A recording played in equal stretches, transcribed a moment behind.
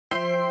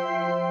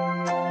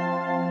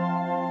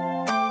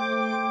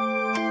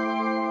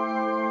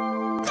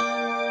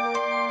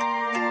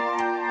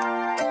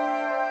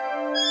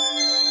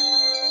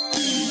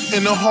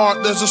In the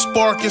heart, there's a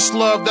spark, it's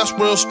love, that's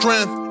real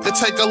strength. It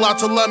take a lot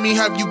to love me,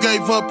 have you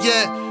gave up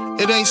yet?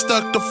 It ain't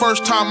stuck the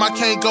first time, I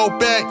can't go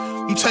back.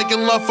 You taking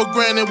love for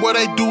granted, where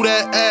they do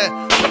that at?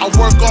 I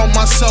work on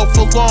myself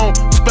alone,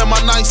 spend my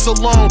nights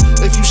alone.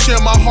 If you share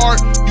my heart,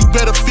 you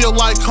better feel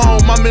like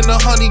home. I'm in a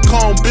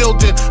honeycomb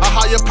building, a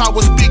higher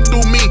power speak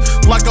through me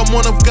like I'm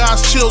one of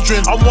God's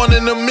children. I'm one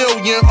in a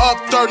million, up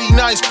 30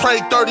 nights,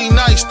 pray 30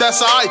 nights,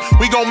 that's alright.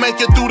 We gon'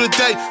 make it through the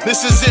day,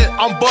 this is it.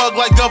 I'm bugged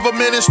like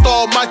government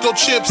installed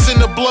microchips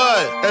in the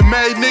blood, and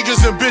made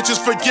niggas and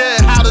bitches forget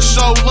how to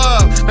show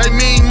love. They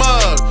mean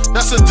mug,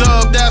 that's a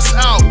dub, that's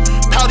out.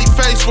 Pouty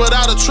face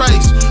without a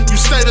trace, you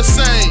stay the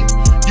same.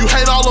 You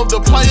hate all of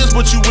the players,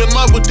 but you in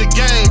love with the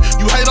game.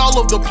 You hate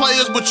all of the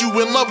players, but you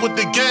in love with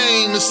the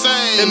game. The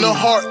same. In the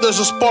heart, there's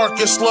a spark,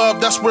 it's love,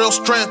 that's real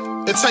strength.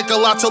 It take a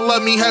lot to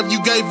love me, have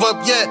you gave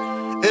up yet?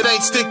 It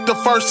ain't stick the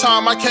first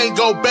time, I can't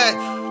go back.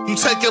 You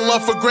taking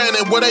love for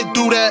granted, where they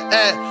do that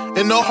at?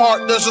 In the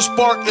heart, there's a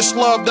spark, it's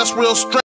love, that's real strength.